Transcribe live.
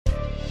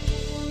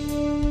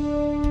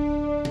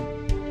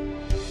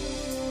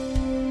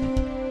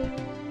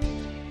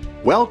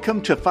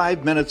Welcome to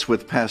 5 Minutes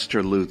with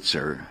Pastor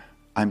Lutzer.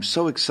 I'm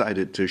so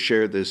excited to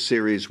share this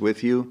series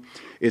with you.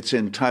 It's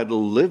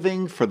entitled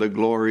Living for the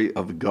Glory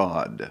of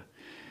God.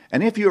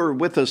 And if you were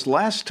with us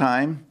last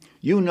time,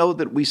 you know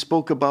that we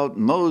spoke about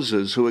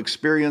Moses who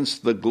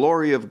experienced the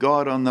glory of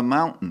God on the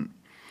mountain.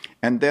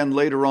 And then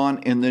later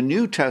on in the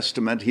New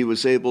Testament, he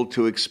was able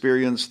to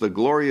experience the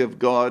glory of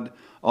God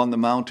on the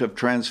Mount of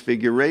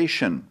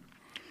Transfiguration.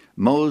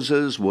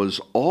 Moses was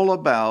all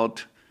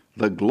about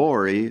the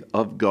glory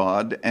of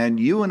God, and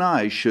you and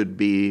I should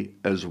be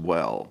as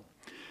well.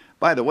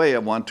 By the way, I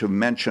want to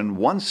mention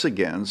once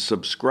again,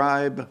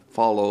 subscribe,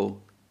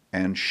 follow,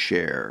 and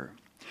share.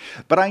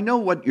 But I know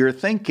what you're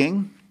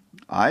thinking.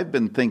 I've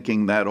been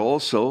thinking that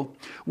also.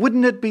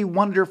 Wouldn't it be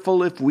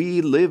wonderful if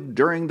we lived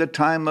during the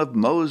time of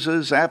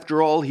Moses?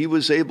 After all, he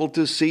was able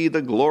to see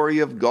the glory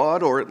of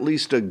God, or at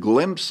least a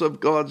glimpse of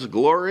God's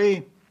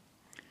glory.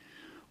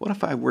 What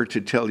if I were to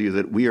tell you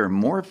that we are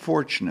more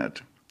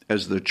fortunate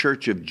as the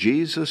Church of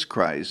Jesus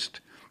Christ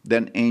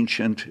than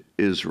ancient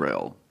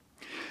Israel?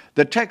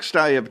 The text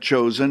I have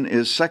chosen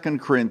is 2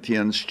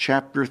 Corinthians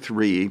chapter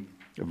 3,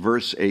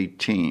 verse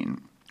 18,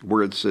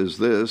 where it says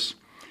this,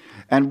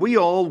 "And we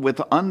all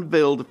with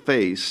unveiled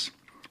face,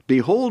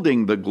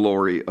 beholding the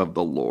glory of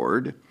the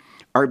Lord,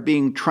 are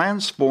being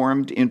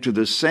transformed into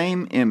the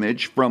same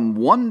image from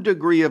one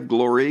degree of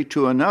glory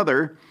to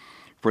another,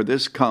 for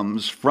this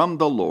comes from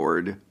the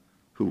Lord,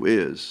 who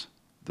is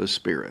the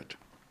Spirit."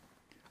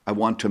 I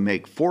want to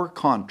make 4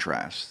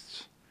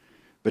 contrasts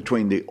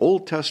between the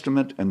Old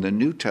Testament and the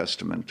New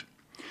Testament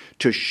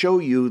to show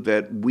you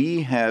that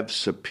we have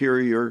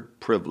superior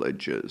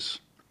privileges.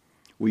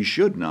 We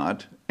should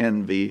not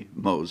envy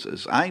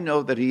Moses. I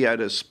know that he had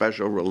a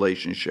special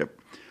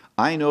relationship.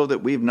 I know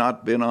that we've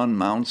not been on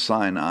Mount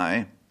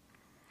Sinai.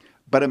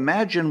 But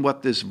imagine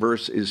what this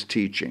verse is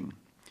teaching.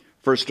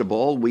 First of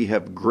all, we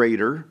have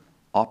greater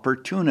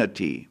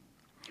opportunity.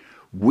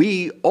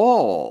 We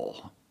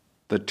all,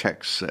 the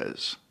text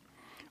says.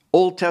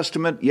 Old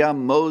Testament,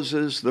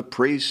 Moses, the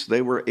priests,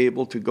 they were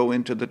able to go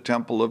into the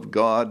temple of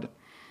God.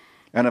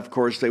 And of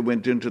course, they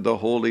went into the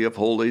Holy of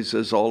Holies,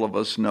 as all of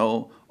us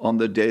know, on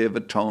the Day of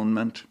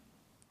Atonement.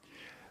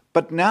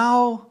 But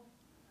now,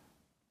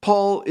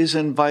 Paul is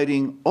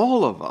inviting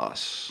all of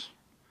us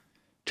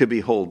to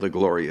behold the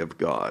glory of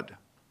God.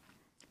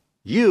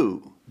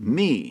 You,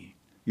 me,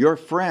 your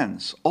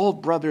friends, all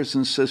brothers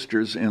and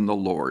sisters in the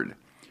Lord,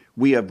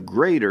 we have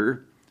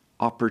greater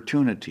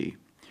opportunity.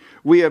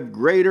 We have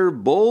greater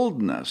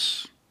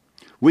boldness.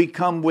 We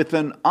come with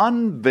an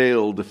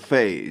unveiled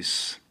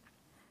face.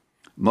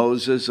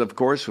 Moses, of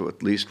course,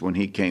 at least when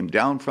he came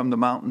down from the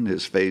mountain,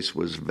 his face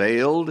was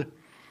veiled.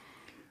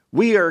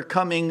 We are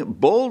coming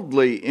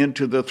boldly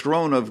into the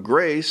throne of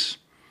grace.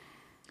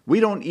 We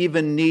don't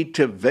even need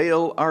to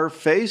veil our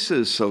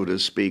faces, so to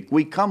speak.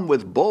 We come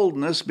with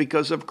boldness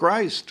because of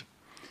Christ.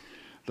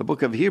 The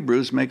book of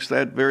Hebrews makes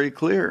that very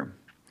clear.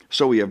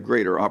 So we have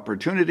greater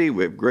opportunity,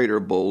 we have greater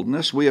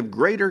boldness, we have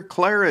greater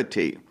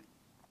clarity.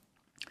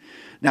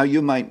 Now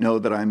you might know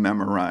that I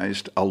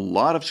memorized a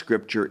lot of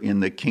scripture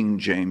in the King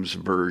James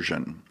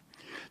Version.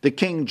 The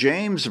King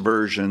James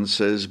Version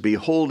says,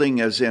 beholding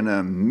as in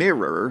a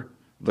mirror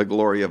the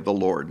glory of the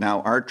Lord.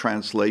 Now our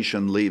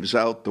translation leaves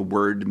out the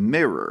word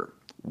mirror.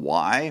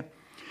 Why?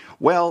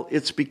 Well,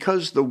 it's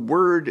because the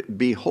word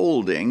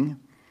beholding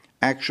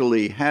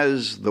actually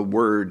has the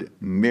word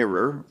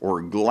mirror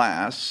or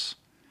glass.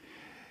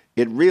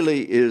 It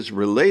really is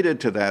related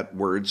to that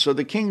word. So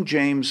the King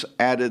James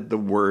added the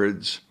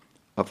words,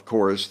 of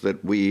course,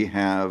 that we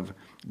have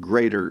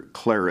greater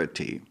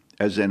clarity,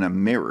 as in a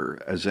mirror,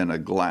 as in a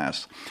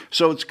glass.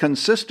 So it's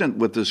consistent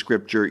with the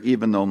scripture,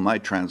 even though my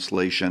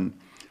translation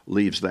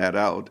leaves that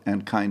out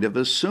and kind of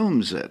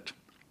assumes it.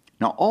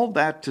 Now, all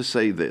that to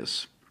say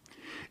this.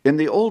 In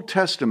the Old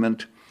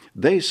Testament,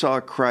 they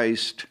saw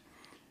Christ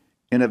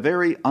in a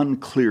very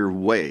unclear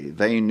way.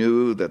 They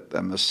knew that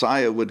the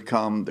Messiah would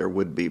come, there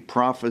would be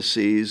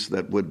prophecies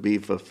that would be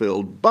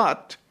fulfilled,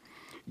 but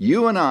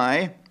you and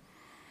I,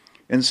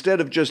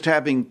 instead of just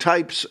having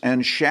types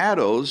and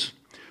shadows,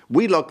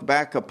 we look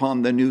back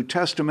upon the New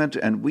Testament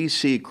and we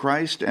see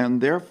Christ, and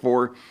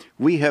therefore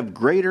we have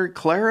greater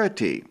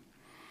clarity.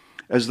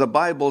 As the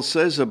Bible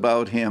says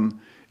about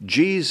him,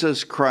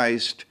 Jesus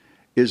Christ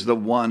is the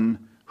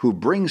one who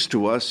brings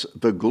to us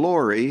the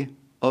glory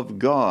of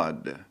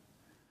God.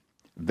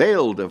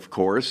 Veiled, of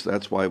course,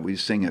 that's why we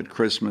sing at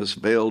Christmas,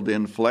 veiled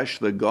in flesh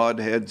the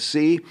Godhead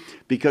see,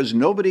 because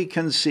nobody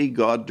can see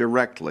God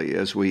directly,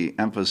 as we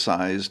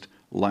emphasized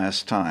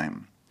last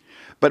time.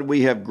 But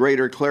we have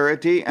greater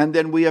clarity, and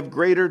then we have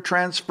greater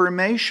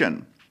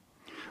transformation.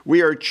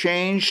 We are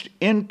changed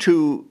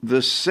into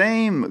the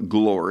same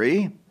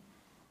glory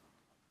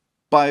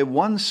by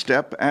one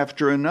step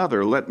after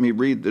another. Let me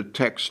read the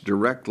text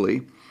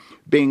directly.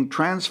 Being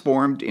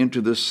transformed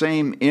into the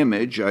same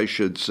image, I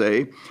should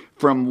say,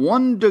 from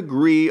one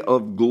degree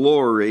of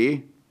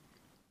glory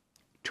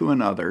to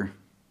another.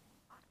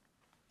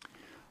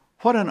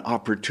 What an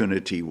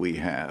opportunity we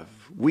have.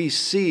 We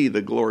see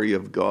the glory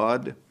of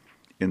God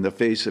in the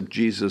face of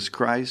Jesus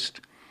Christ.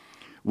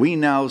 We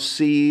now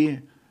see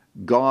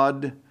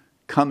God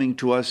coming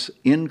to us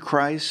in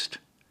Christ,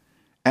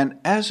 and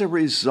as a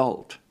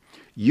result,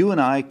 you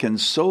and I can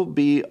so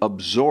be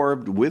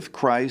absorbed with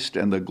Christ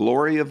and the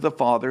glory of the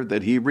Father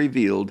that He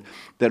revealed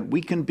that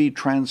we can be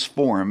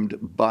transformed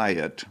by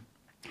it.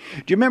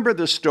 Do you remember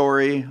the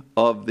story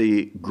of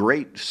the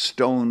Great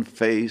Stone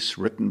Face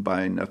written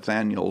by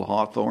Nathaniel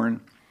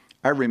Hawthorne?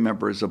 I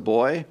remember as a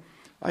boy,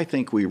 I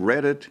think we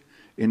read it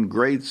in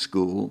grade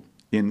school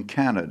in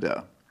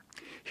Canada.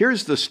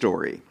 Here's the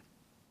story.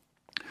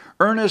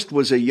 Ernest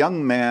was a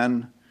young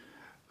man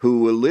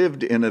who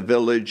lived in a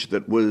village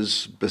that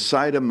was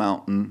beside a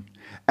mountain,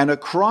 and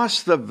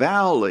across the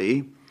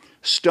valley,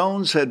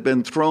 stones had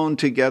been thrown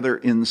together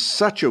in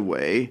such a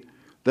way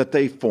that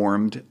they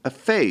formed a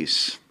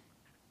face.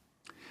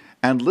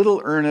 And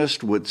little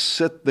Ernest would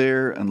sit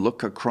there and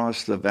look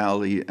across the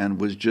valley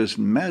and was just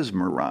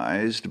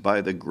mesmerized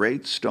by the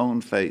great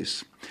stone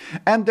face.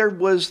 And there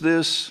was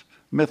this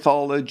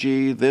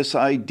mythology, this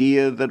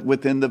idea that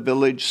within the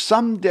village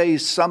someday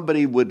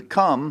somebody would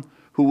come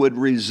who would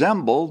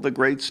resemble the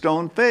great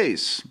stone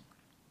face.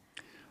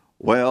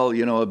 Well,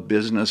 a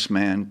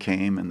businessman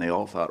came and they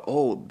all thought,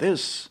 oh,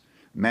 this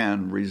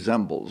man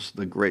resembles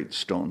the great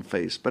stone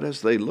face. But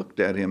as they looked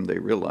at him, they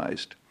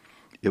realized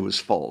it was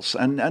false.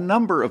 And a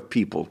number of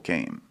people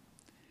came.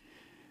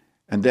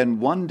 And then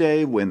one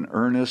day when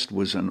Ernest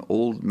was an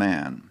old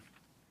man,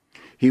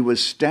 he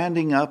was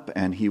standing up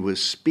and he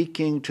was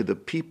speaking to the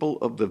people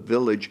of the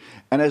village.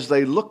 And as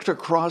they looked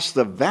across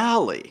the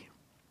valley,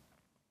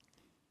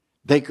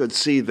 they could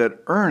see that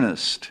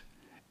Ernest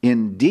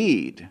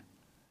indeed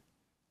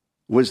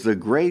was the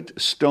great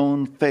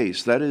stone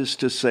face. That is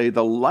to say,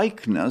 the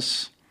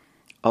likeness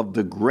of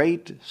the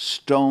great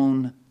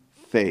stone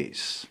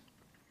face.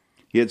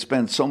 He had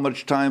spent so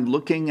much time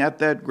looking at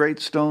that great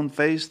stone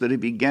face that he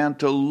began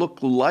to look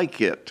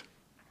like it.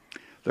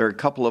 There are a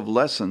couple of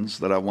lessons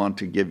that I want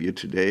to give you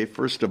today.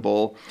 First of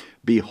all,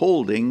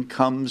 beholding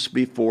comes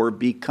before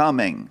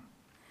becoming.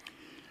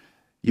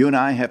 You and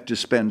I have to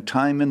spend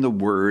time in the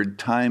Word,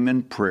 time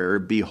in prayer,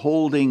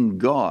 beholding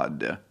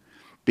God,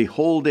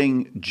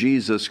 beholding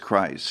Jesus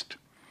Christ,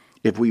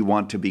 if we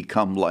want to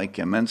become like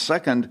Him. And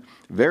second,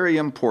 very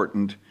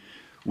important,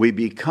 we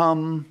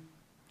become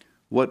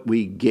what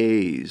we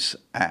gaze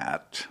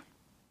at.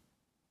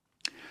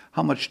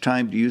 How much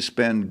time do you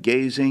spend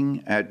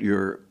gazing at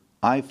your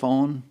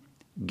iPhone,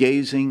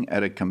 gazing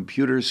at a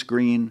computer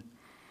screen?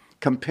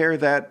 Compare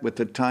that with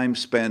the time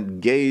spent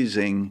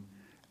gazing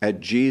at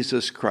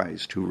Jesus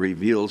Christ, who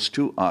reveals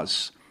to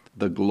us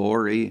the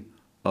glory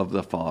of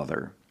the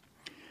Father.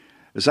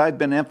 As I've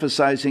been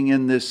emphasizing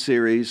in this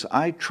series,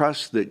 I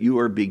trust that you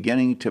are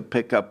beginning to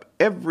pick up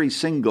every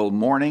single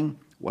morning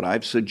what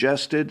I've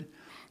suggested,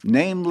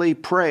 namely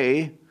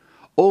pray,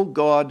 "O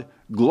God,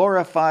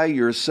 glorify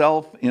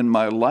yourself in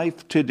my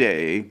life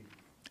today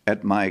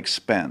at my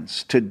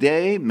expense.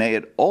 Today, may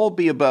it all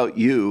be about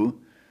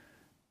you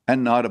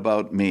and not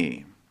about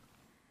me."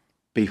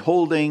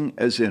 Beholding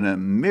as in a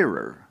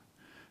mirror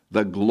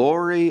the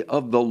glory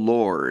of the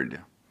Lord,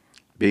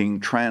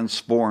 being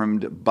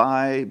transformed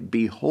by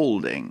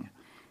beholding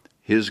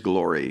His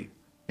glory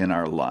in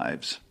our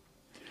lives.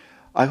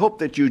 I hope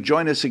that you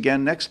join us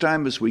again next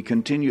time as we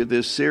continue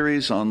this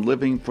series on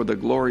living for the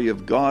glory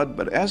of God.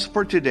 But as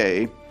for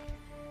today,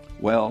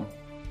 well,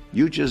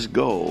 you just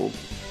go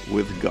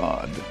with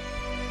God.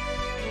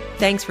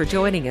 Thanks for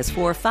joining us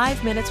for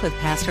 5 Minutes with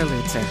Pastor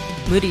Lutzer.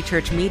 Moody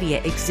Church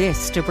Media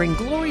exists to bring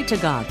glory to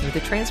God through the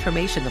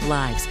transformation of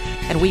lives,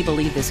 and we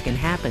believe this can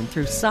happen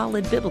through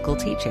solid biblical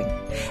teaching.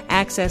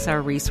 Access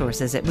our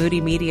resources at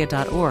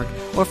moodymedia.org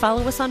or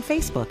follow us on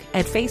Facebook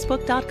at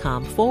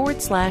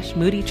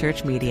facebook.com/Moody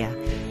Church Media.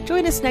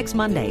 Join us next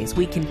Monday as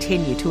we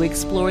continue to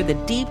explore the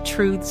deep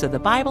truths of the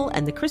Bible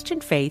and the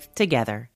Christian faith together.